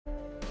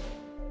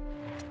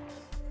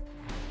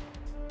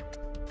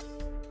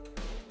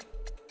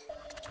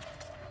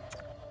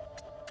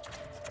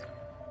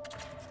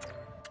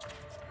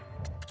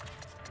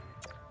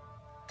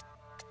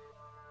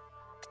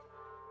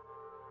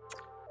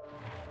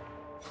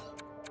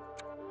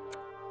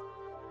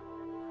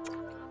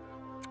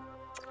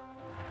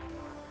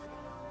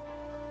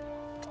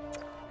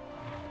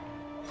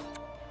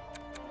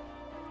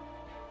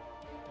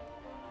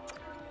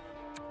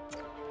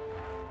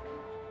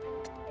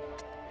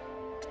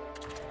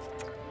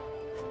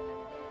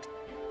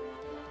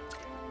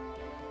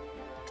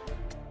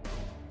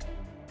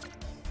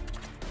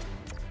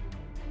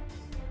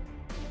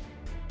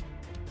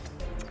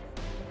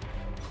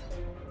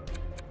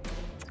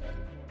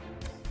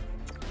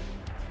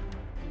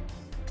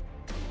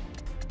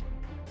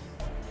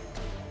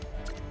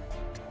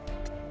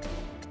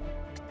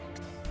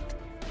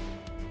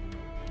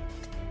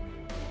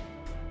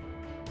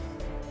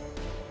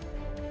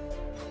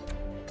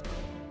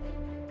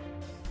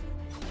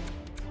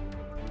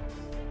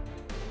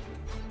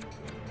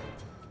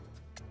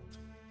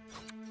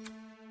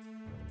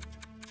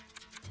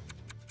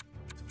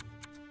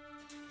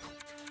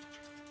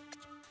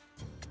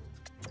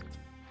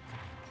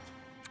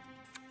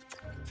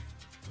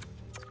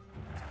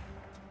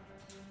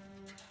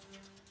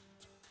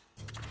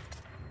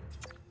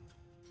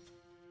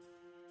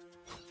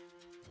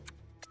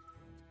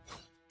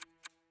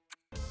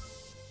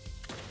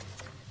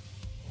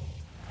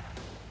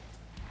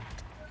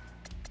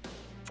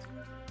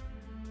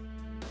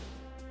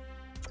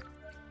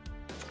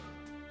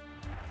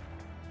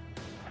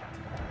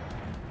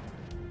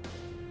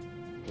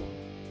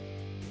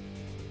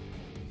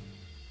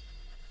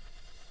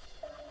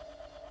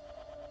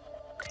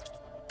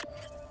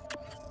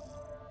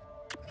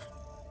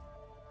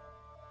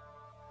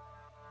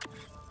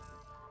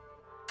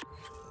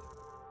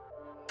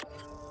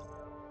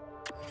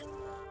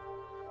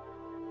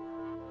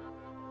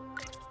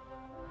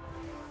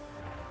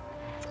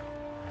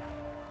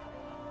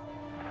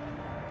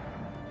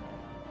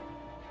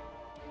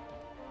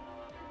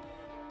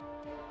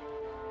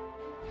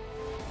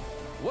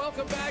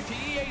Welcome back to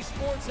EA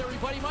Sports,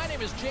 everybody. My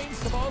name is James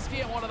Cebulski,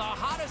 and one of the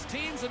hottest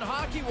teams in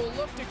hockey will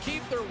look to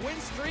keep their win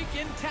streak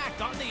intact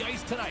on the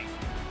ice tonight.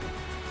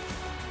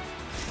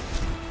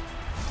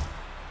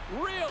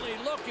 Really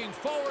looking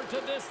forward to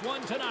this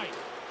one tonight.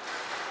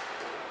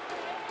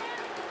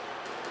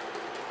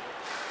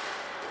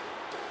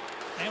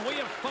 And we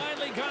have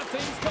finally got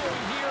things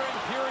going here in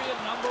period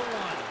number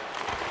one.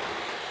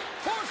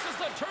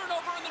 Forces the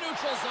turnover in the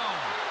neutral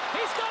zone.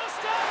 He's got a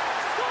step.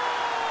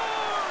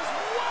 Scores!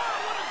 Wow,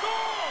 what a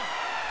goal!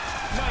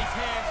 Nice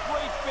hands,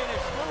 great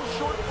finish. Little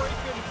short break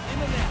and it's in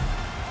the net.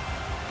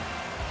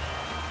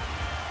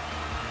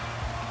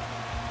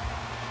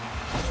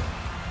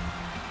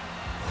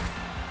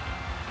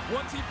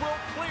 Once he broke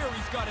clear,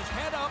 he's got his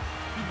head up.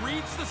 He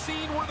reads the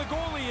scene where the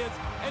goalie is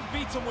and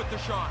beats him with the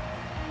shot.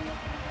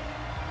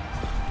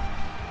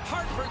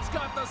 Hartford's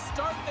got the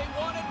start they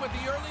wanted with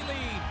the early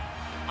lead.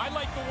 I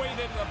like the way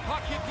that the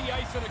puck hit the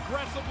ice and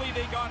aggressively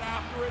they got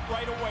after it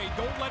right away.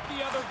 Don't let the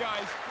other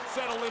guys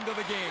settle into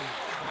the game.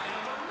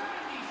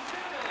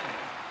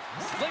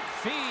 Slick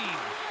feed.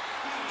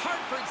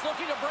 Hartford's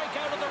looking to break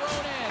out of their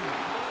own end.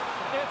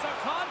 It's a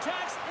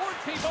contact sport,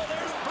 people.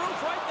 There's proof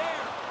right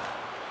there.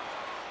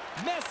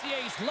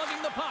 Messier's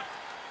lugging the puck.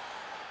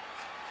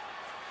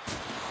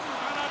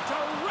 And a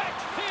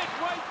direct hit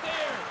right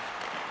there.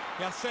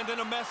 Yeah, sending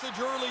a message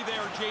early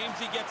there, James.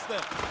 He gets the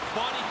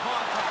body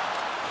contact.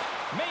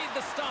 Made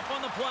the stop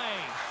on the play.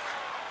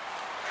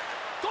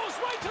 Goes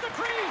right to the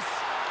crease.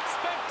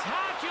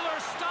 Spectacular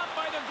stop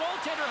by the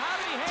goaltender. How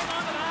did he hang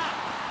on to that?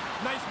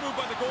 Nice move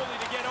by the goalie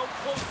to get out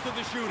close to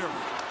the shooter.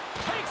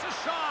 Takes a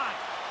shot.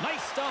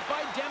 Nice stop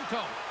by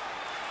Demko.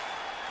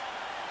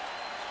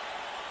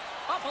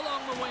 Up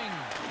along the wing.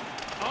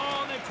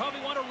 Oh, they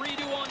probably want a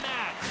redo on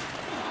that.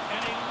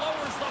 And he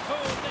lowers the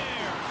boom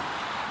there.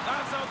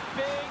 That's a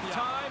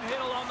big-time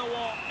hit along the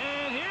wall.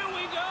 And here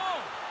we go.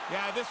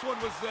 Yeah, this one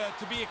was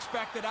to be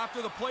expected.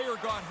 After the player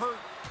got hurt,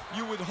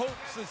 you would hope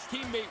his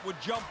teammate would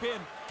jump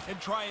in and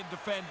try and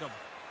defend him.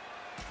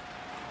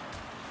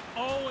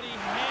 Oh, and he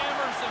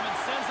hammers him and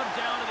sends him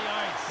down to the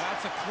ice.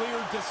 That's a clear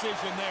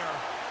decision there.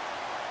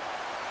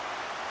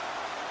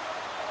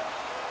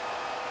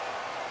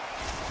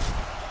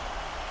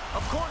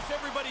 Of course,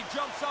 everybody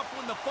jumps up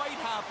when the fight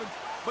happens,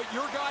 but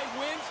your guy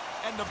wins,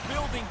 and the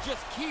building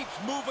just keeps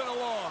moving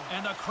along.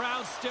 And the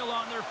crowd's still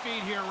on their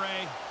feet here,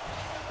 Ray.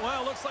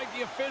 Well, looks like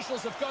the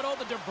officials have got all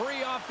the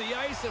debris off the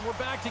ice, and we're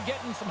back to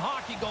getting some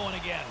hockey going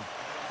again.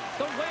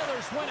 The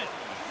Whalers win it.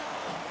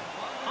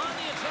 On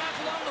the attack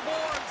along the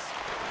boards.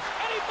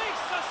 And he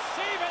makes the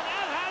save, and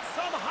that had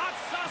some hot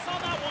sauce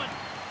on that one.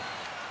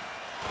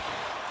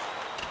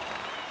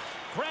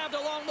 Grabbed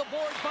along the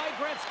boards by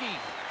Gretzky.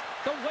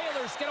 The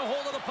Whalers get a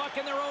hold of the puck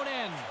in their own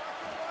end.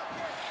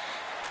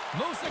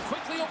 Moves it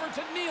quickly over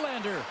to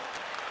Nylander.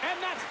 And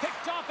that's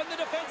picked off in the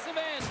defensive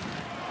end.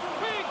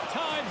 Big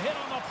time hit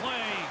on the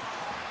play.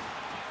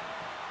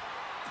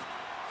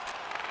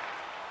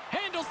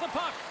 Handles the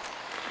puck.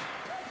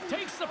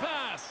 Takes the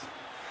pass.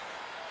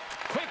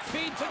 Quick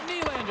feed to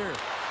Nylander.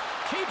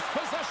 Keeps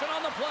possession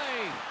on the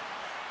play.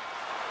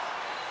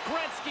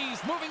 Gretzky's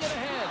moving it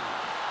ahead.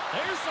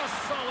 There's a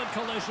solid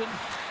collision.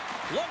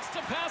 Looks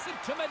to pass it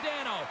to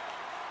Medano.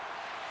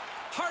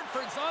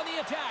 Hartford's on the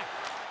attack.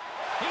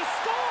 He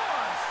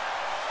scores!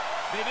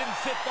 They didn't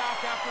sit back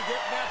after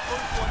getting that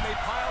first one. They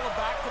pile a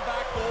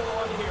back-to-back goal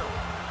on here.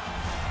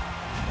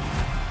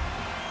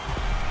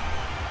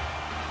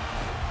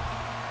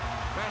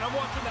 Man, I'm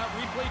watching that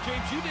replay,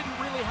 James. You didn't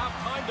really have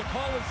time to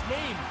call his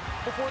name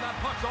before that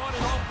puck's on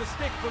and off the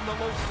stick from the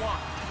low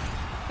slot.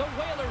 The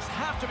Whalers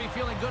have to be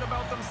feeling good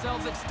about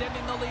themselves,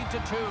 extending the lead to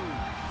 2.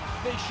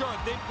 They should.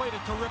 They've played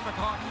a terrific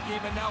hockey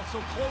game, and now so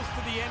close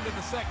to the end of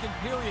the second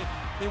period,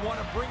 they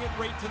want to bring it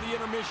right to the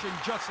intermission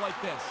just like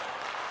this.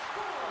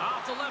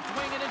 Off the left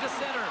wing and into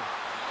center.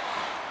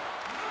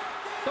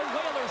 The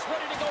Whalers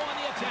ready to go on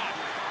the attack.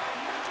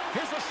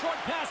 Here's a short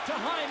pass to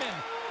Hyman.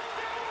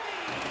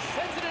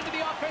 Sends it into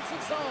the offensive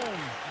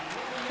zone.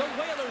 The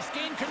Whalers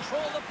gain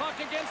control of the puck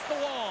against the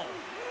wall.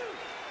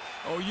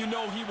 Oh, you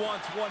know he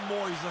wants one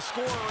more. He's a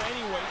scorer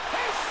anyway.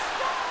 He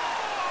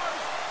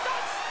scores!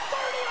 That's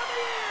 30 on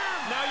the year!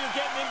 Now you're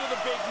getting into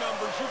the big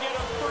numbers. You get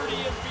a 30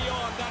 and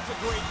beyond. That's a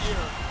great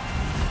year.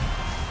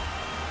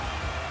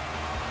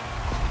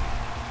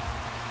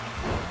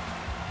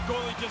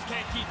 Goalie just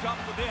can't keep up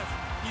with this.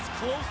 He's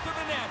close to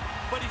the net,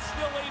 but he's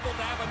still able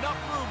to have enough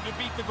room to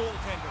beat the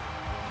goaltender.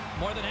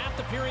 More than half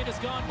the period has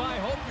gone by.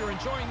 Hope you're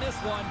enjoying this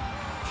one.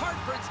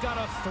 Hartford's got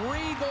a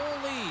 3-goal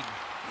lead.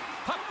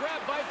 Puck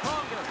grab by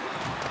Pronger.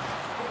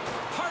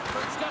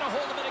 Hartford's got a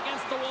hold of it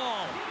against the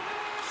wall.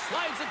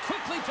 Slides it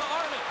quickly to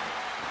Arnott.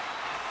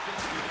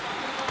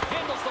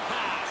 Handles the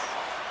pass.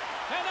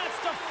 And that's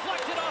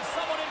deflected off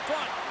someone in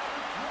front.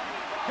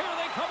 Here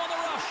they come on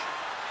the rush.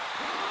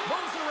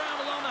 Moves it around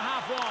along the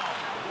half wall.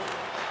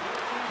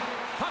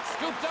 Puck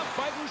scooped up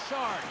by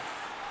Bouchard.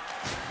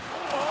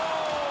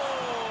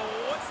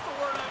 Oh, what's the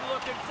word I'm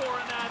looking for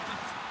in that?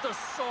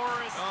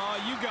 Thesaurus. Oh,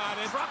 you got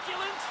it.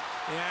 Truculent?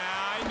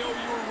 Yeah, I know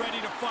you were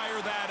ready to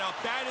fire that up.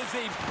 That is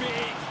a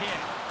big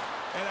hit.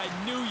 And I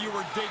knew you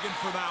were digging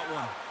for that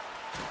one.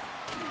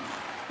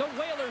 The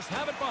Whalers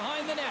have it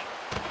behind the net.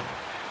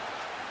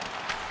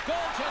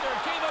 Goaltender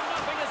gave him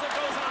nothing as it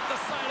goes off the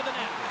side of the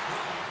net.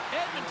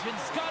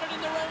 Edmonton's got it in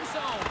their own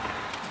zone.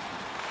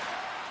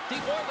 The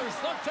Oilers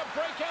look to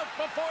break out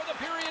before the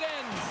period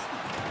ends.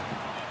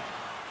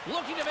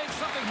 Looking to make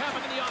something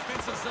happen in the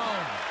offensive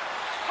zone.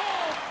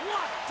 Oh,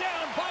 blocked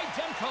down by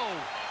Demko.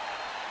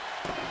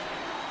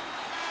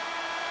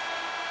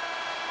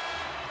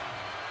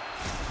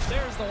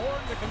 There's the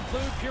horn to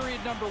conclude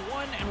period number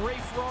 1, and Ray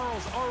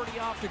Ferraro's already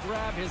off to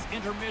grab his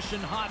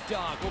intermission hot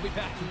dog. We'll be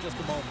back in just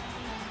a moment.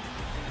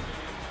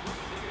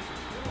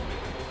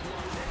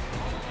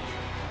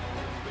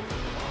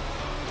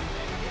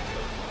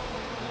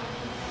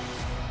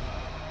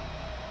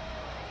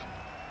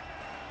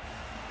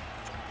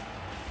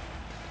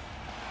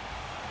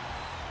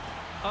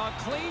 A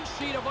clean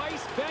sheet of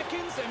ice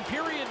beckons, and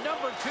period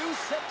number 2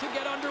 set to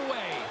get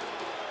underway.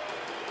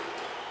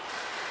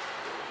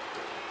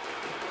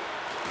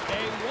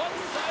 A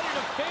one-sided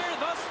affair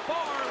thus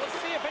far. Let's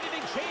see if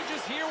anything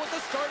changes here with the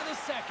start of the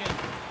second.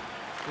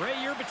 Ray,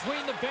 you're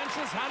between the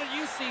benches. How did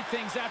you see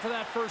things after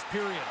that first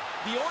period?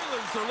 The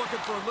Oilers are looking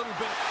for a little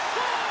bit.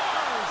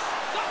 Scores!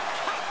 The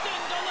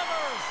captain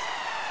delivers!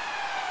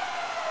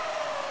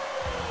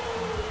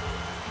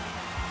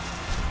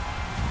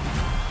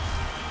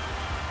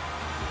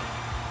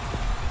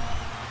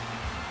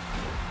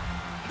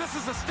 This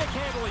is a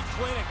stick-handling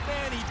clinic.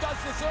 Man, he does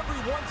this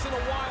every once in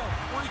a while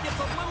where he gets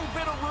a little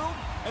bit of room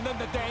and then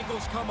the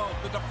dangles come out.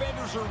 The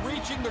defenders are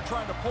reaching. They're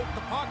trying to poke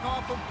the puck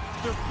off him.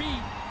 They're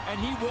beat, and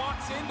he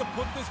walks in to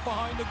put this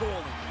behind the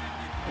goalie.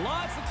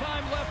 Lots of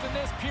time left in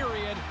this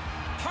period.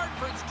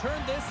 Hartford's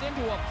turned this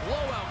into a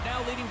blowout,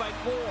 now leading by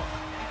 4.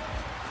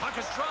 Puck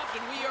is dropped,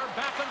 and we are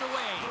back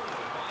underway.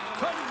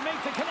 Couldn't make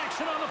the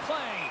connection on the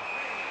play.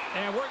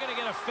 And we're going to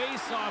get a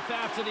face-off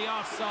after the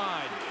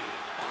offside.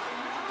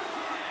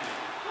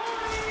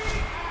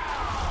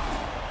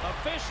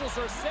 Officials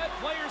are set.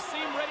 Players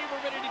seem ready.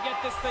 We're ready to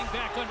get this thing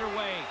back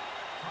underway.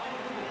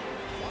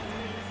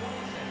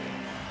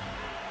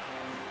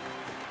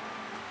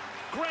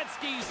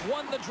 Gretzky's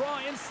won the draw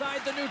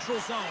inside the neutral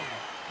zone.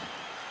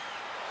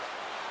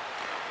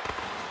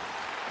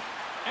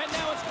 And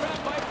now it's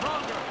grabbed by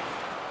Pronger.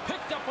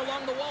 Picked up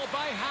along the wall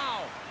by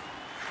Howe.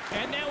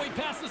 And now he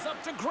passes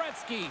up to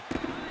Gretzky.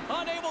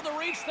 Unable to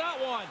reach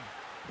that one.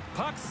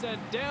 Puck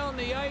sent down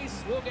the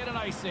ice. We'll get an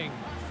icing.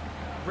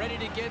 Ready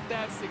to get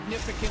that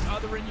significant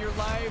other in your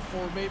life,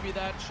 or maybe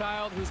that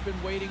child who's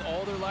been waiting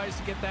all their lives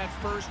to get that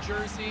first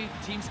jersey?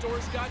 Team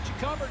Store's got you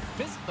covered.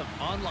 Visit them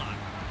online.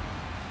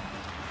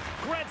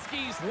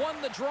 Gretzky's won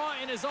the draw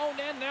in his own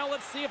end. Now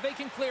let's see if they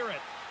can clear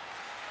it.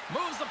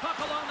 Moves the puck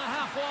along the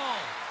half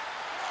wall.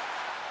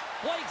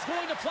 Blake's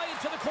going to play it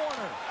to the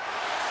corner.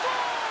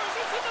 Scores!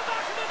 It's in the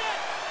back of the net!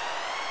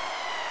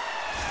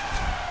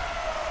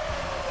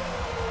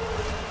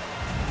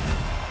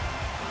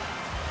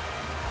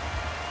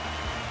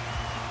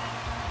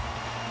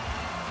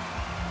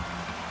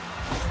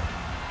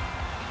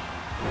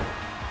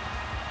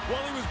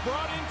 Well, he was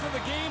brought into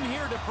the game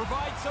here to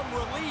provide some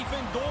relief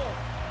in goal.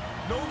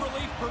 No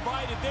relief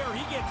provided there.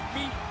 He gets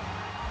beat.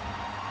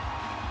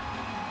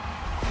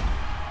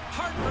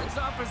 Hartford's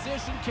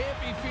opposition can't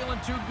be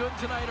feeling too good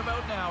tonight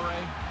about now,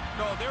 Ray.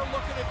 No, they're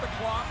looking at the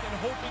clock and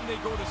hoping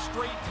they go to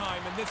straight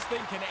time, and this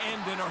thing can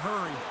end in a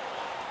hurry.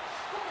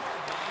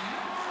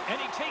 And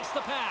he takes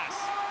the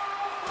pass.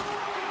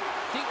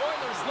 The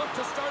Oilers look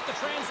to start the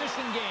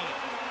transition game.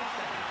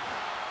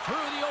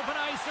 Through the open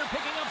ice, they're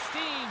picking up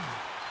steam.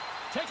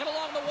 Taken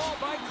along the wall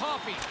by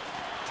Coffey.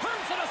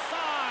 Turns it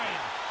aside.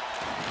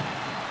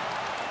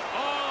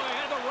 Oh, he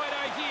had the right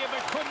idea, but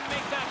couldn't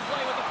make that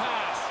play with the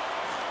pass.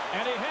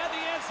 And he had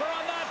the answer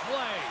on that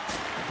play.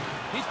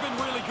 He's been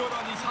really good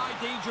on these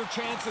high-danger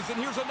chances,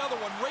 and here's another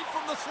one right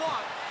from the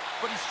slot.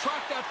 But he's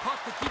tracked that puck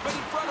to keep it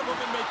in front of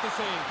him and make the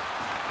save.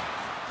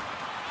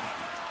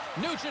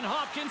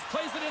 Nugent-Hopkins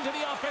plays it into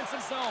the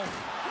offensive zone.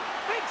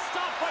 Big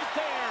stop right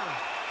there.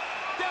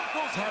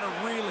 Demko's had a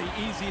really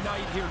easy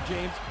night here,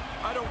 James.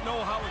 I don't know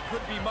how it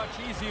could be much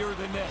easier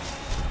than this.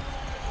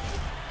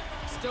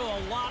 Still a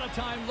lot of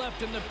time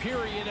left in the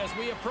period as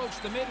we approach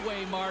the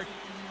midway mark.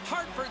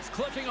 Hartford's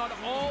clicking on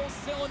all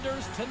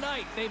cylinders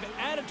tonight. They've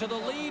added to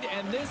the lead,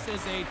 and this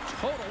is a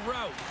total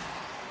rout.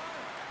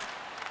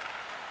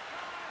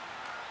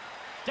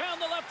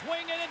 Down the left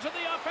wing and into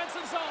the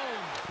offensive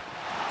zone.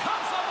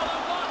 Comes up with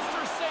a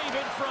monster save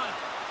in front.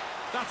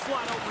 That's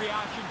flat-out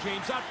reaction,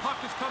 James. That puck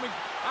is coming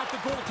at the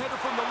goaltender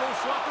from the low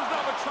slot. There's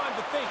not much time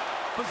to think.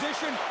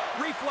 Position,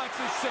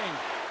 reflexes, save.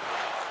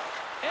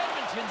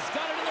 Edmonton's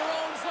got it in their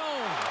own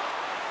zone.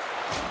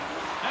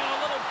 And a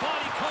little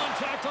body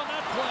contact on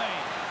that play.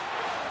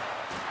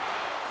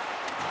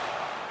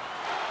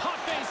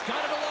 Potvay's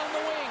got it along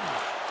the wing.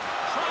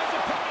 Trying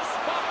to pick a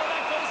spot, but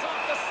that goes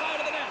off the side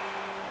of the net.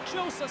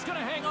 Joseph's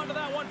going to hang on to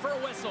that one for a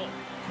whistle.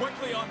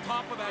 Quickly on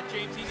top of that,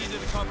 James. He needed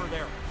a cover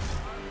there.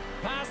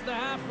 Past the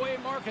halfway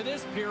mark mark of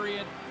this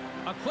period.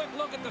 A quick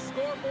look at the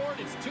scoreboard.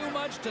 It's too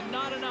much to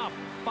not enough.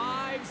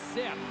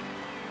 5-zip.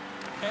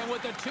 And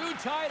with the two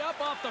tied up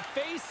off the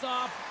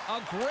face-off,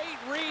 a great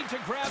read to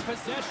grab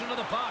possession of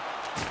the puck.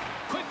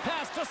 Quick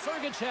pass to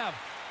Sergachev.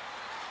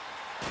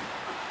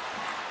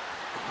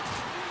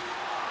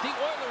 The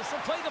Oilers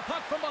will play the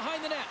puck from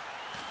behind the net.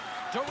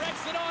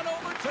 Directs it on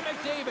over to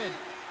McDavid.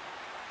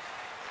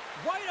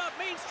 Right up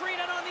Main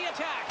Street and on the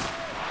attack.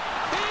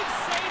 Big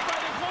save by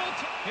the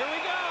goaltender. Here we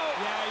go.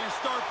 Yeah, your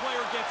star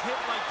player gets hit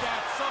like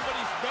that.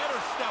 Somebody's better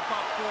step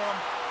up for him.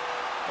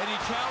 And he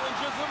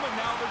challenges them, and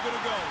now they're going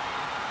to go.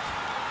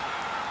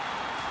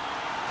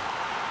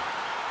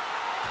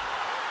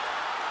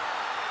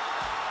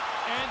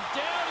 And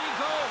down he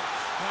goes.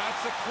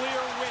 That's a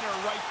clear winner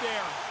right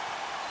there.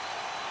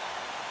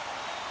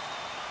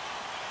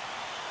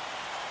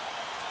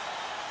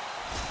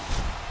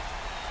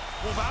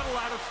 Well, that'll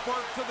add a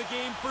spark to the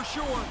game for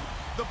sure.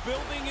 The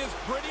building is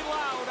pretty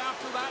loud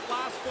after that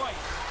last fight.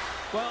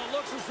 Well, it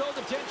looks as though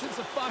the tensions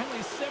have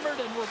finally simmered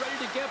and we're ready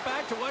to get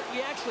back to what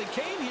we actually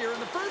came here in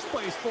the first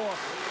place for.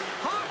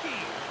 Hockey!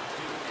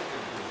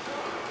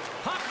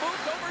 Puck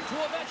moved over to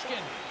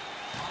Ovechkin.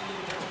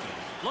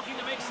 Looking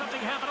to make something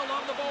happen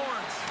along the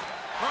boards.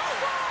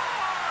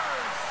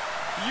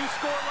 You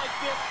score like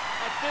this,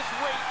 at this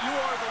rate, you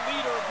are the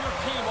leader of your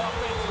team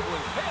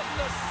offensively. Hitting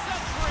the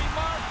century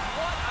mark.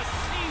 What a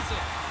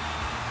season.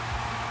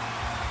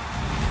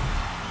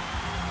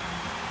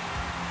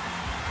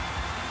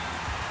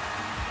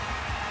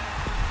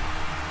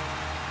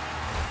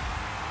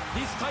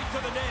 He's tight to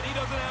the net. He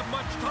doesn't have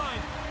much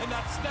time, and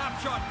that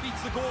snapshot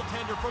beats the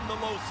goaltender from the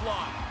low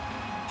slot.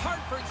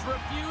 Hartford's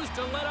refused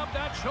to let up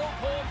that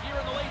chokehold here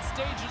in the late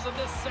stages of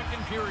this second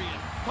period.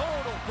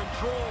 Total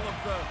control of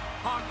the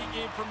hockey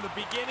game from the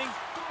beginning,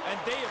 and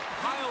they have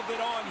piled it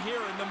on here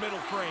in the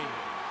middle frame.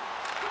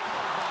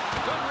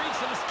 Good reach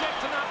and a stick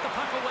to knock the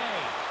puck away.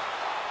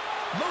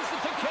 Moves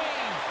it to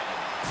Kane.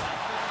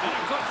 And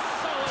a good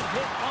solid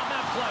hit on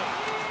that play.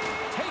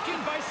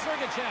 Taken by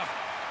Sergachev.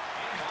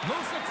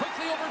 Moves it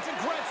quickly over to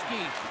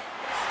Gretzky.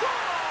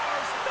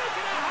 Scores!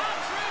 Making a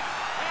hat-trick!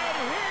 And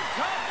here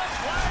comes the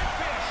flying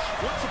fish.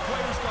 Once the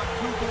player's got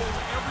 2 goals,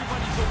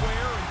 everybody's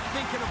aware and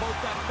thinking about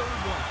that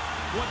third one.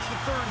 Once the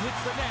third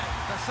hits the net,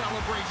 the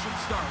celebration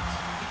starts.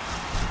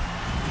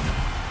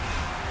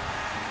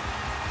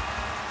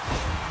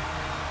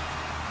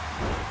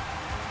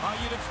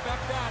 You'd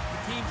expect that.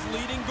 The team's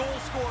leading goal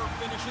scorer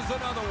finishes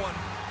another one.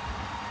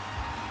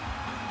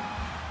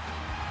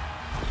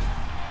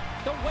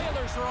 The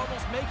Whalers are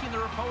almost making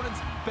their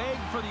opponents beg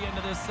for the end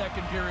of this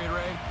second period,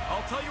 Ray.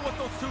 I'll tell you what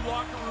those 2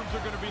 locker rooms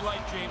are going to be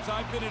like, James.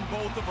 I've been in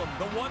both of them.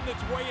 The one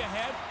that's way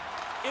ahead,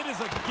 it is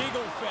a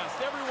giggle fest.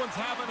 Everyone's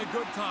having a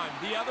good time.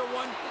 The other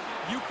one,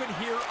 you could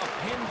hear a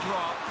pin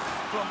drop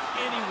from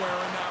anywhere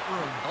in that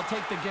room. I'll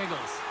take the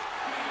giggles.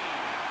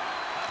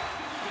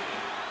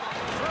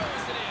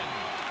 Throws it in.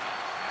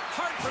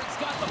 Hartford's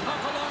got the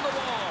puck along the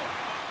wall.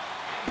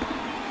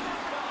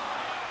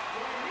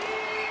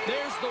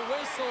 There's the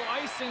whistle,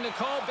 icing to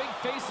call, big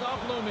face-off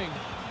looming.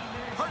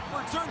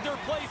 Hartford's earned their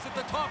place at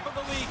the top of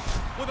the league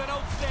with an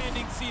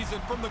outstanding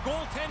season. From the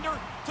goaltender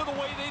to the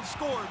way they've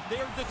scored,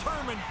 they're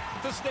determined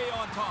to stay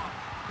on top.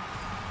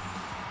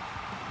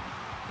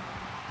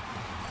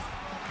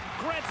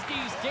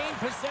 Gretzky's gained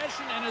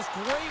possession and his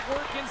great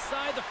work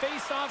inside the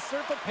face-off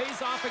circle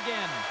pays off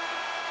again.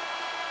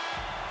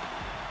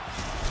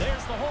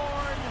 There's the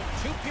horn.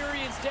 2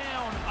 periods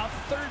down. A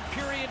third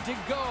period to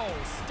go.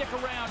 Stick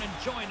around and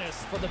join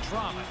us for the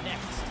drama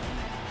next.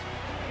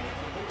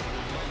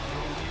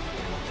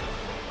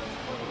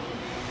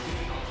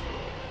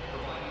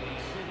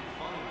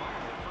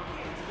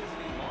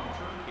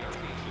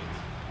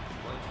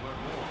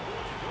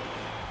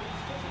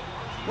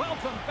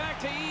 Welcome back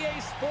to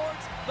EA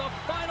Sports. The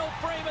final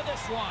frame of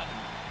this one.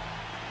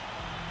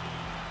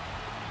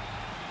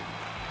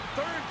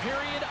 Third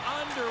period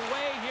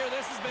underway here.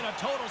 This has been a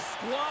total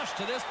squash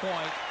to this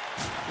point.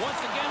 Once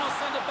again, I'll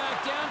send it back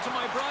down to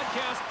my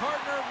broadcast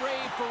partner, Ray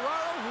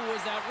Ferraro, who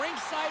is at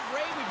ringside.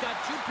 Ray, we've got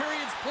 2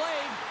 periods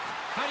played.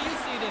 How do you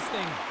see this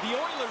thing? The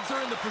Oilers are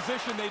in the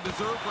position they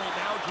deserve right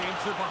now, James.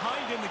 They're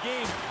behind in the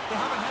game. They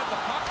haven't had the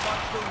puck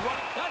much. They're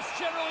running. That's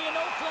generally a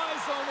no-fly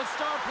zone with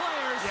star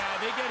players. Yeah,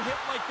 they get hit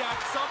like that.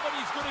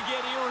 Somebody's going to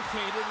get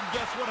irritated, and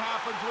guess what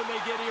happens when they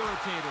get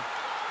irritated?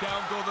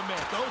 Down go the men.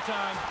 Go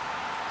time.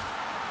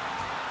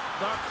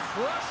 The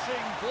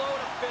crushing blow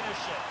to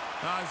finish it.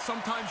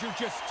 Sometimes you're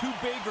just too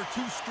big or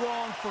too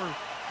strong for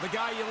the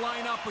guy you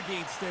line up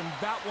against, and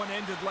that one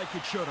ended like it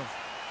should have.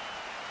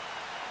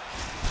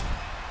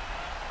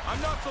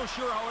 I'm not so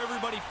sure how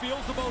everybody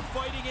feels about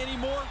fighting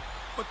anymore,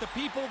 but the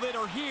people that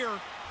are here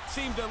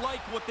seem to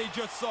like what they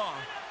just saw.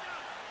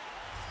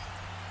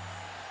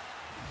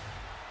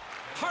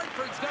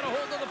 Hartford's got a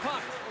hold of the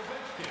puck.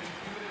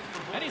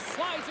 And he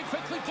slides it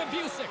quickly to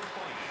Busick.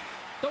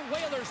 The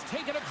Whalers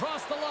take it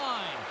across the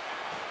line.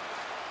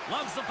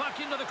 Loves the puck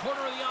into the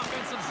corner of the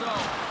offensive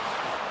zone.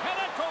 And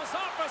it goes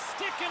off a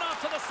stick and off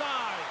to the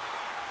side.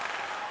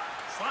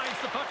 Slides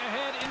the puck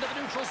ahead into the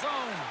neutral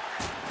zone.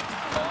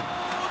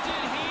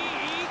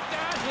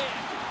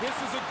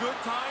 this is a good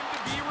time to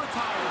be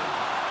retired.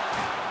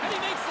 And he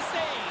makes the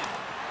save.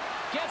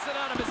 Gets it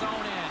out of his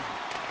own end.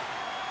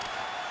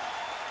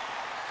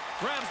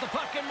 Grabs the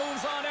puck and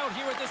moves on out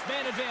here with this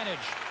man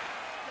advantage.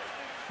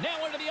 Now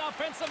into the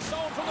offensive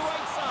zone from the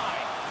right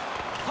side.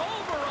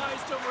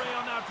 Pulverized him, Ray,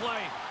 on that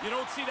play. You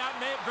don't see that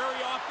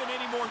very often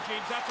anymore,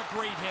 James. That's a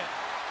great hit.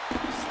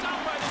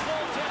 Stopped by the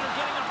goaltender,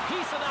 getting a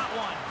piece of that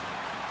one.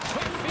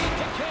 Quick feed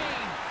to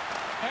Kane.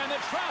 And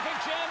the traffic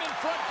jam in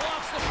front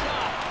blocks the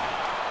shot.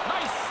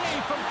 Nice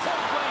save from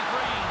point-blank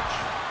range.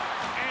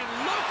 And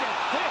look at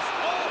this.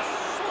 All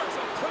sorts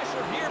of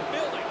pressure here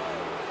building.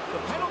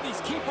 The penalties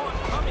keep on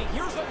coming.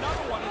 Here's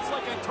another one. It's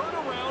like a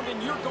turnaround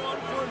and you're gone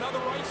for another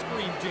ice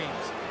cream,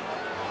 James.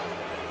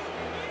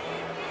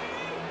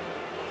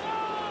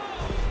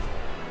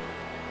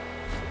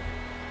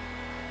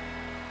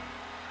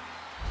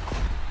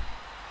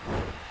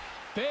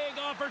 Big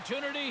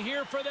opportunity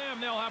here for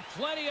them. They'll have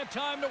plenty of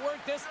time to work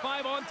this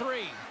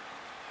 5-on-3.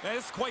 That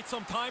is quite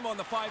some time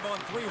on the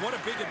 5-on-3. What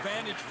a big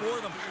advantage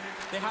for them.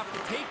 They have to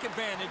take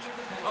advantage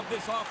of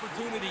this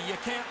opportunity. You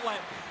can't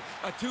let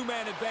a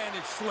two-man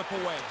advantage slip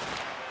away.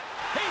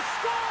 He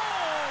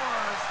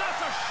scores!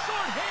 That's a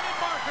short-handed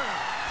marker.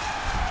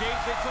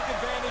 James, they took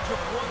advantage of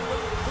one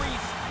little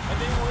crease, and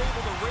they were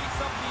able to race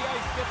up the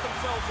ice, get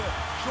themselves a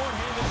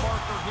short-handed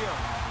marker here.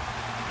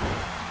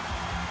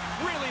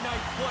 Really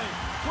nice play.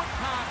 Quick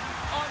pass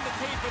on the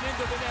tape and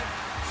into the net.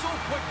 So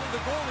quickly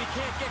the goalie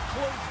can't get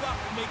closed up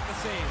and make the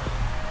save.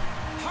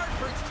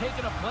 Hartford's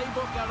taken a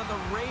playbook out of the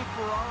Ray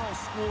Ferraro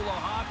School of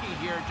Hockey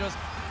here. Just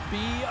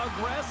be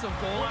aggressive,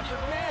 goal after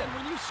goal. Man,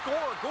 when you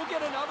score, go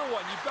get another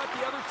one. You've got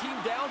the other team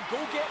down, go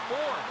get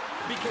more.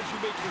 Because you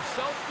make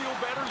yourself feel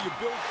better, you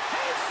build...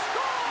 He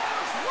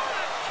scores! What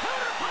a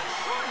counterpunch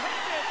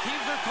short-handed!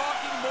 Teams are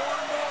talking more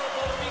and more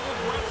about being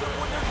aggressive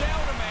when they're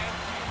down a man.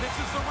 This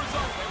is the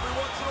result. Every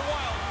once in a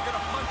while, you're going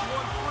to punch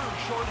one through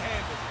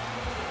short-handed.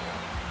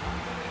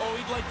 Oh,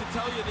 he'd like to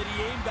tell you that he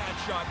aimed that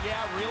shot.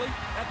 Yeah, really?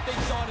 That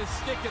thing's on his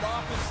stick and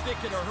off his stick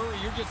in a hurry.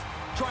 You're just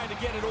trying to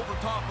get it over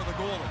top of the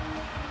goalie.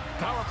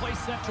 Power play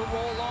set to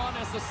roll on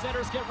as the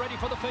setters get ready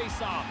for the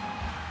face-off.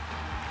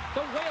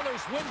 The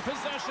Whalers win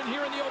possession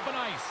here in the open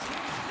ice.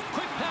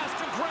 Quick pass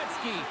to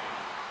Gretzky.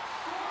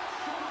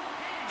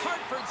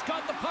 Hartford's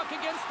got the puck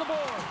against the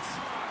boards.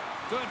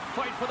 Good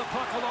fight for the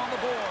puck along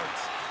the boards.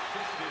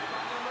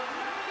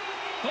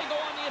 They go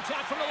on the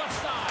attack from the left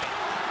side.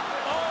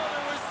 Oh,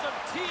 there was some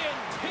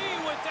TNT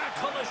with that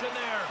collision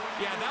there.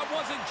 Yeah, that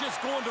wasn't just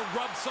going to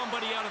rub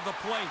somebody out of the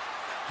play.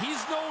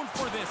 He's known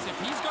for this. If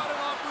he's got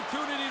an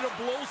opportunity to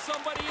blow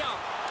somebody up,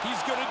 he's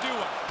going to do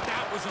it.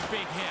 That was a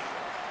big hit.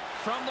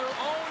 From their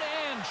own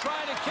end,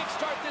 trying to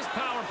kickstart this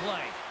power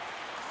play.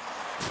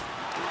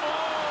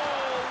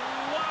 Oh,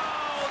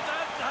 wow,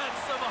 that had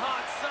some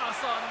hot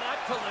sauce on that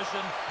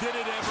collision. Did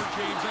it ever,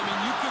 James? I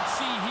mean, you could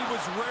see he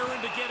was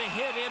raring to get a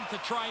hit in to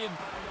try and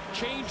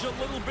change a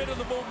little bit of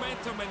the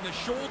momentum, and the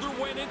shoulder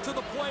went into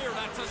the player.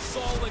 That's a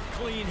solid,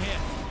 clean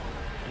hit.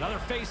 Another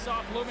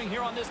face-off looming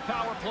here on this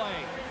power play.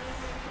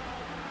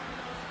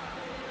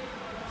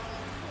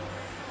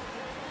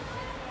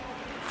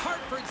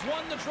 Hartford's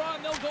won the draw,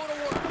 and they'll go to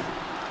work.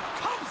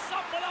 Comes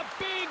up with a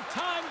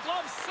big-time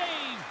glove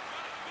save.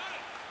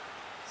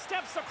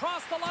 Steps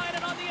across the line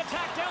and on the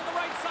attack down the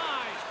right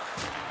side.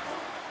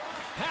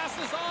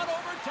 Passes on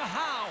over to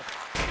Howe.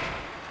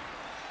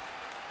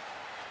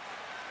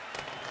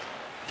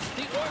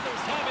 The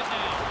Oilers have it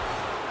now.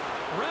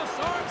 Ref's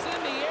arms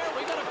in the air.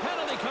 We got a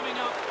penalty coming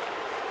up.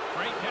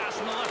 Great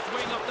pass from the left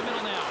wing up the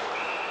middle now.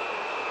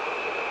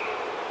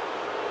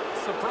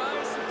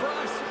 Surprise,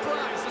 surprise,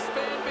 surprise. This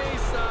fan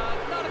base,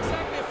 not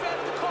exactly a fan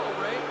of the call,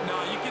 Ray. No,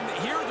 you can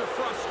hear the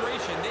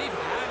frustration. They've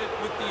had it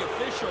with the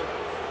official,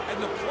 and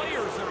the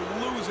players are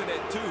losing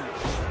it too.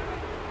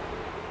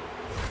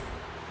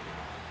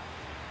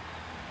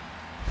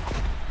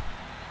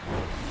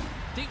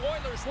 The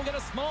Oilers will get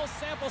a small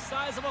sample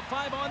size of a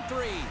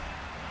 5-on-3.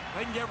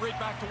 They can get right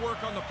back to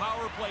work on the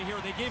power play here.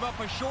 They gave up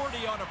a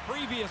shorty on a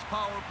previous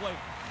power play.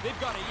 They've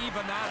got to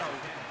even that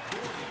out.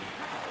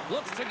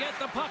 Looks to get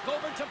the puck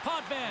over to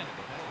Potvin.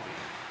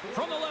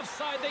 From the left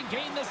side, they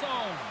gain the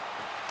zone.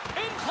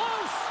 In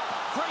close!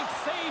 Great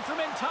save from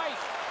in tight.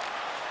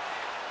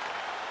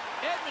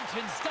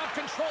 Edmonton's got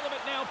control of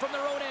it now from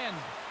their own end.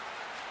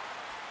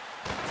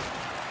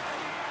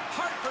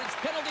 Hartford's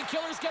penalty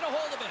killers get a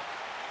hold of it.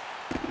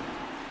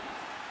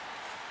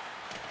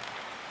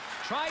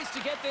 Tries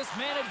to get this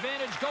man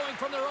advantage going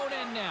from their own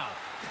end now.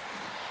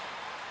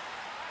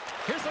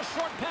 Here's a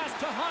short pass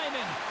to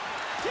Hyman.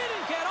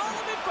 Didn't get all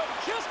of it, but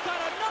just got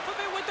enough of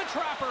it with the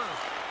trapper.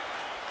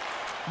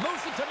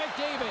 Moves it to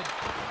McDavid.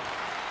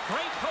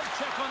 Great poke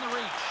check on the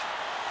reach.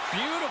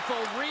 Beautiful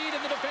read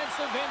in the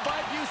defensive end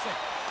by Busick.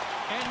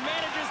 And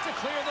manages to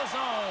clear the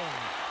zone.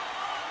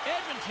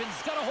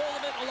 Edmonton's got a hold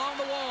of it along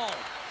the wall.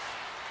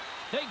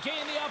 They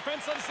gain the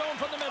offensive zone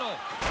from the middle.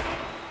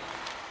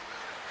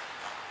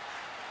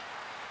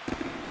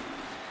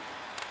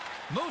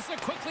 Moves it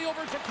quickly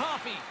over to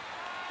Coffey.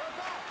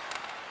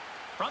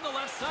 From the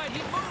left side,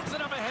 he moves it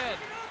up ahead.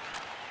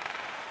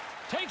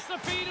 Takes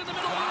the feed in the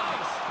middle of the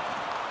ice.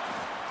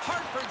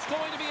 Hartford's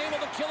going to be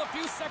able to kill a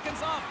few seconds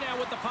off now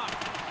with the puck.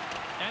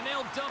 And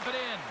they'll dump it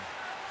in.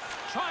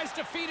 Tries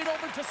to feed it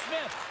over to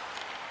Smith.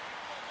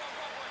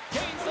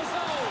 Gains the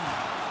zone.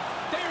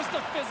 There's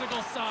the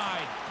physical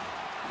side.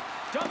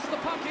 Dumps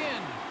the puck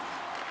in.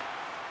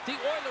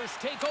 The Oilers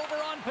take over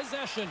on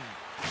possession.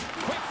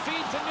 Quick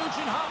feed to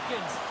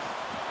Nugent-Hopkins.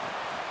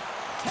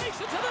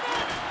 Takes it to the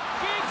net.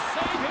 Big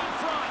save in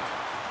front.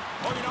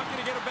 Oh, you're not going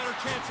to get a better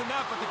chance than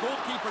that, but the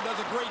goalkeeper does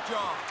a great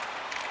job.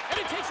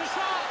 And he takes a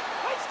shot.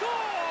 They score!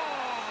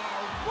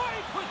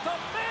 Right with the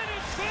man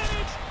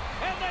advantage,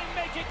 and they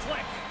make it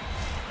click.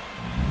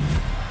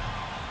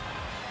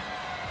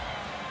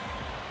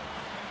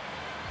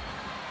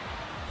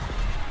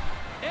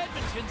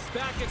 Edmonton's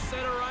back at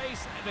center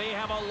ice. They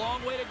have a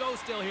long way to go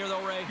still here,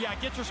 though, Ray. Yeah,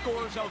 get your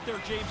scorers out there,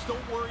 James.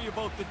 Don't worry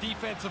about the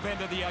defensive end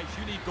of the ice.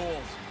 You need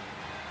goals.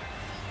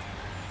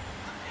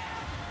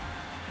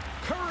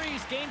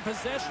 Curry's gained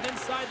possession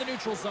inside the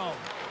neutral zone.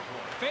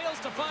 Fails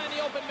to find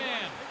the open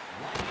man.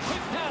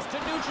 Quick pass to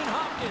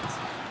Nugent-Hopkins.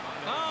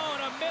 Oh,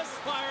 and a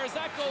misfire as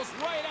that goes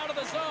right out of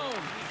the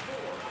zone.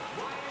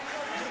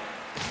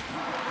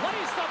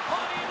 Lays the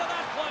body into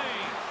that play.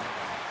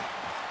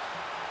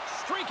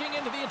 Streaking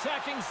into the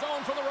attacking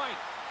zone from the right.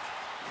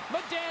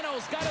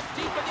 Modano's got it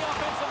deep in the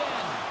offensive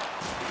end.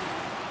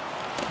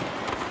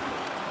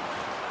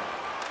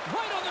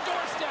 Right on the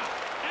doorstep.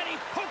 And he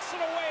puts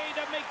it away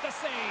to make the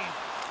save.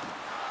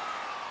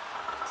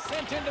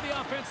 Sent into the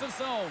offensive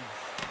zone.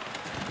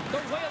 The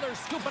Whalers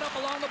scoop it up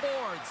along the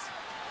boards.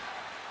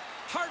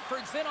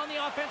 Hartford's in on the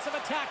offensive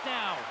attack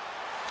now.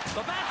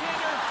 The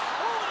backhander.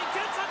 Oh, and he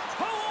gets a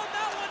toe on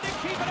that one to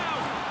keep it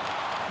out.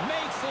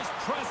 Makes his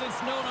presence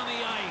known on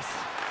the ice.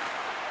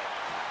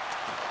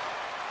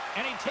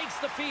 And he takes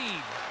the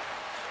feed.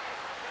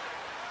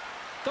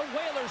 The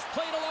Whalers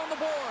played along the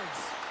boards.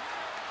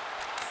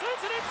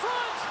 Sends it in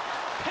front.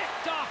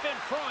 Picked off in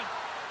front.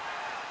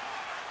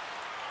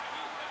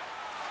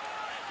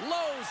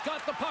 Lowe's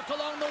got the puck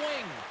along the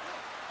wing.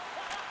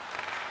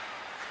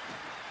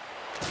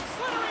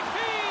 Slithering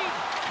feed.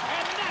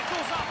 And that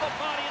goes off the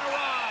body and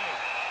awry.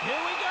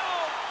 Here we go.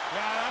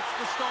 Yeah, that's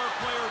the star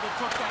player that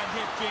took that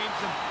hit, James,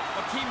 and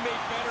a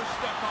teammate better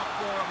step up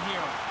for him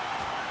here.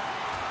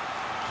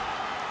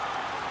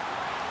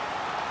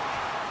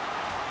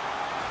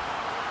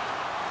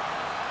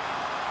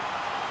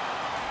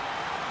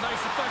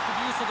 Nice effective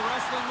use of the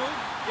wrestling move.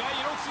 Yeah,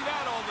 you don't see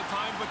that all the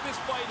time, but this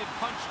fight had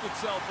punched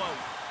itself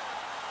out.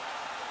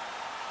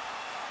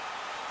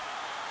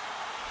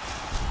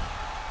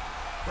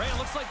 Ray, it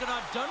looks like they're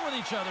not done with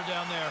each other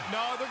down there.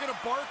 No, they're going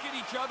to bark at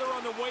each other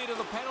on the way to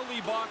the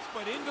penalty box,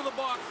 but into the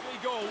box they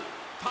go.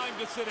 Time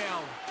to sit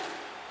down.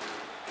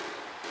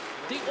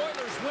 The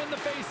Oilers win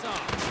the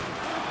faceoff.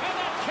 And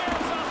that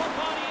carries off a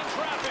body in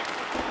traffic.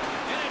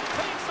 And it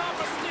takes off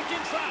a stick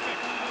in traffic.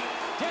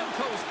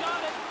 Demko's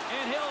got it,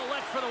 and he'll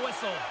elect for the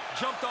whistle.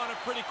 Jumped on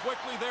it pretty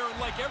quickly there, and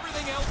like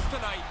everything else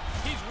tonight,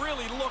 he's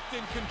really looked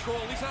in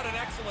control. He's had an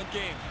excellent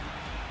game.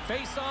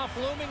 Face-off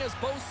looming as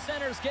both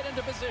centers get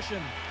into position.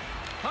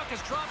 Puck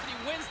is dropped, and he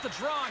wins the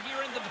draw here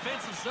in the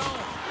defensive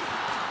zone.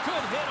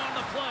 Good hit on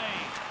the play.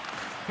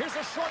 Here's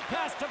a short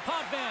pass to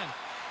Potvin.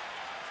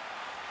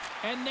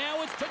 And now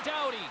it's to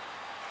Doughty.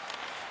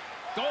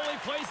 Goalie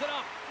plays it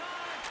up.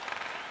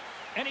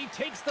 And he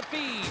takes the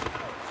feed.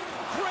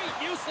 Great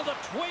use of the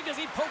twig as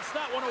he pokes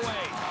that one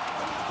away.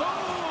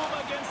 Boom!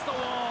 Against the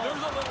wall.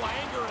 There's a little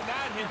anger in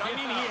that hit. I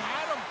mean, he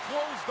had him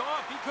closed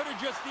off. He could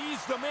have just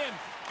eased them in,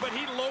 but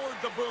he lowered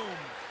the boom.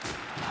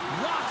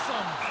 Rocks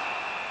him.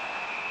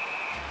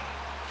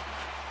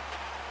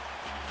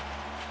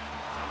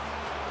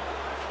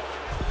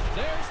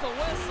 There's the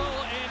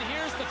whistle, and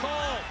here's the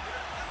call.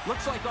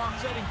 Looks like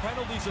offsetting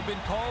penalties have been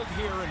called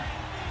here, and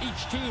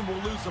each team will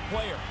lose a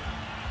player.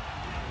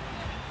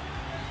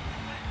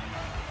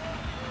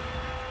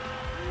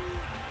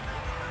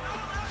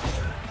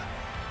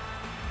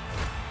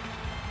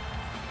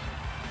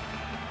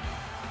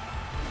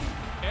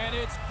 And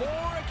it's 4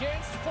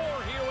 against 4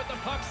 here with the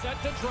puck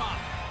set to drop.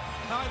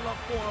 I love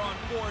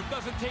 4-on-4. It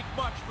doesn't take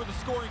much for the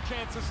scoring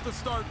chances to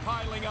start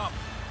piling up.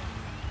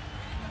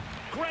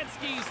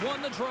 Gretzky's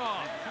won the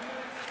draw.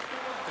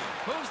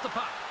 Moves the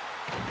puck.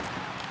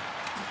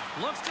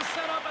 Looks to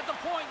set up at the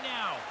point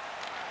now.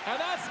 And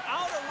that's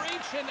out of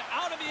reach and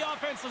out of the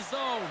offensive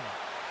zone.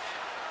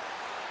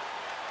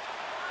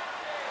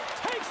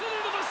 Takes it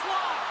into the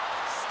slot.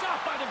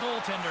 Stopped by the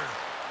goaltender.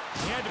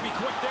 He had to be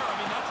quick there. I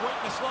mean, that's right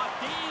in the slot.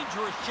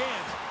 Dangerous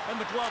chance. And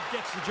the glove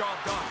gets the job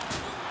done.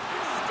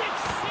 Stick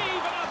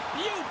save and a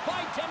beaut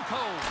by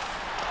Demko.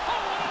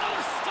 Oh, and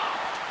another stop.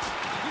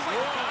 He's like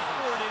a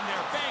backward in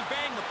there. Bang,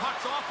 bang. The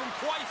puck's off him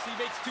twice. He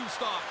makes 2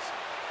 stops.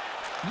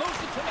 Moves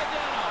it to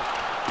Modano.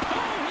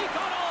 Oh, he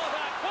got all of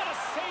that. What a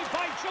save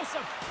by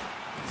Joseph.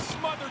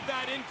 Smothered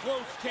that in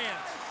close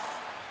chance.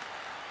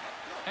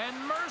 And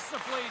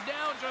mercifully,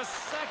 now just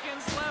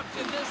seconds left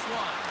in this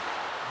one.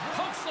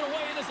 Pokes it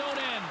away in his own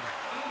end.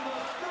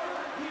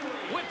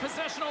 With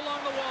possession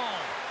along the wall.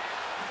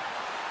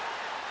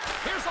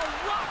 Here's a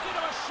rocket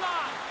of a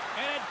shot.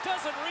 And it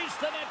doesn't reach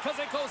the net because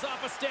it goes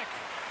off a stick.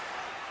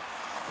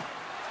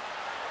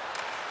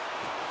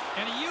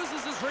 And he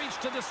uses his reach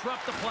to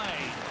disrupt the play.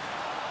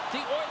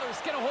 The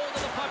Oilers get a hold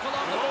of the puck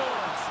along the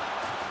boards.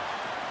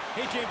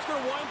 Hey, James, going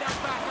to wind that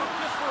back up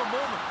just for a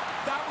moment.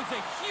 That was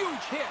a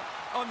huge hit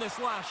on this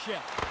last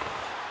shift.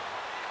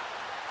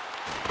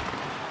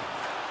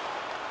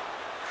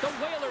 The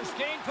Whalers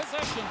gain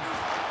possession.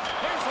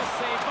 Here's a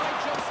save by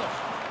Joseph.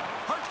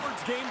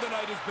 Hartford's game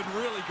tonight has been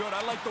really good.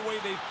 I like the way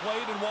they've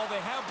played, and while they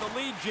have the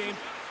lead, James,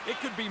 it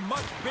could be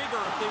much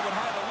bigger if they would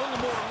have a little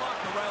more luck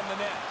around the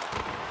net.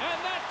 And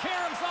that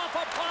caroms off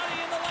a body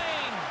in the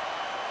lane.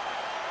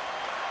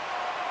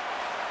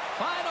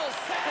 Final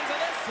seconds of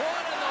this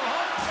one, and the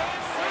home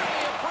fans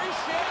certainly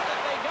appreciate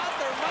that they got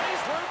their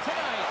money's worth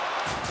tonight.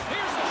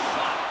 Here's a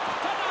shot.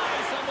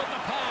 Denies them with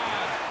the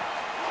pad.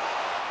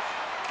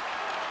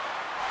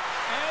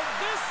 And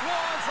this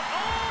one's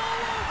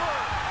all over.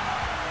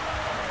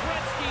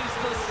 Gretzky's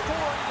the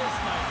story this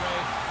night,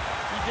 Ray.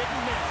 He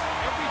didn't miss.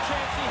 Every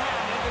chance he had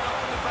ended up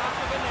in the back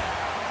of the net.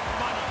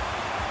 Money.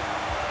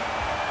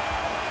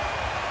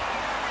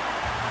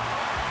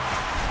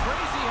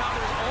 Crazy how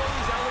there's all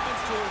these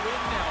elements to a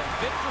win now.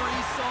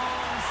 Victory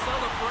songs,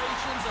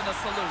 celebrations, and a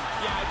salute.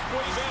 Yeah, it's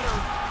way better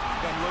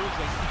than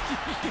losing.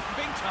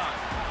 Big time.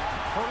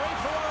 For Ray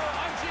Ferraro,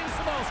 I'm James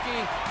Cybulski.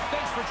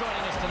 Thanks for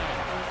joining us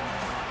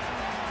tonight.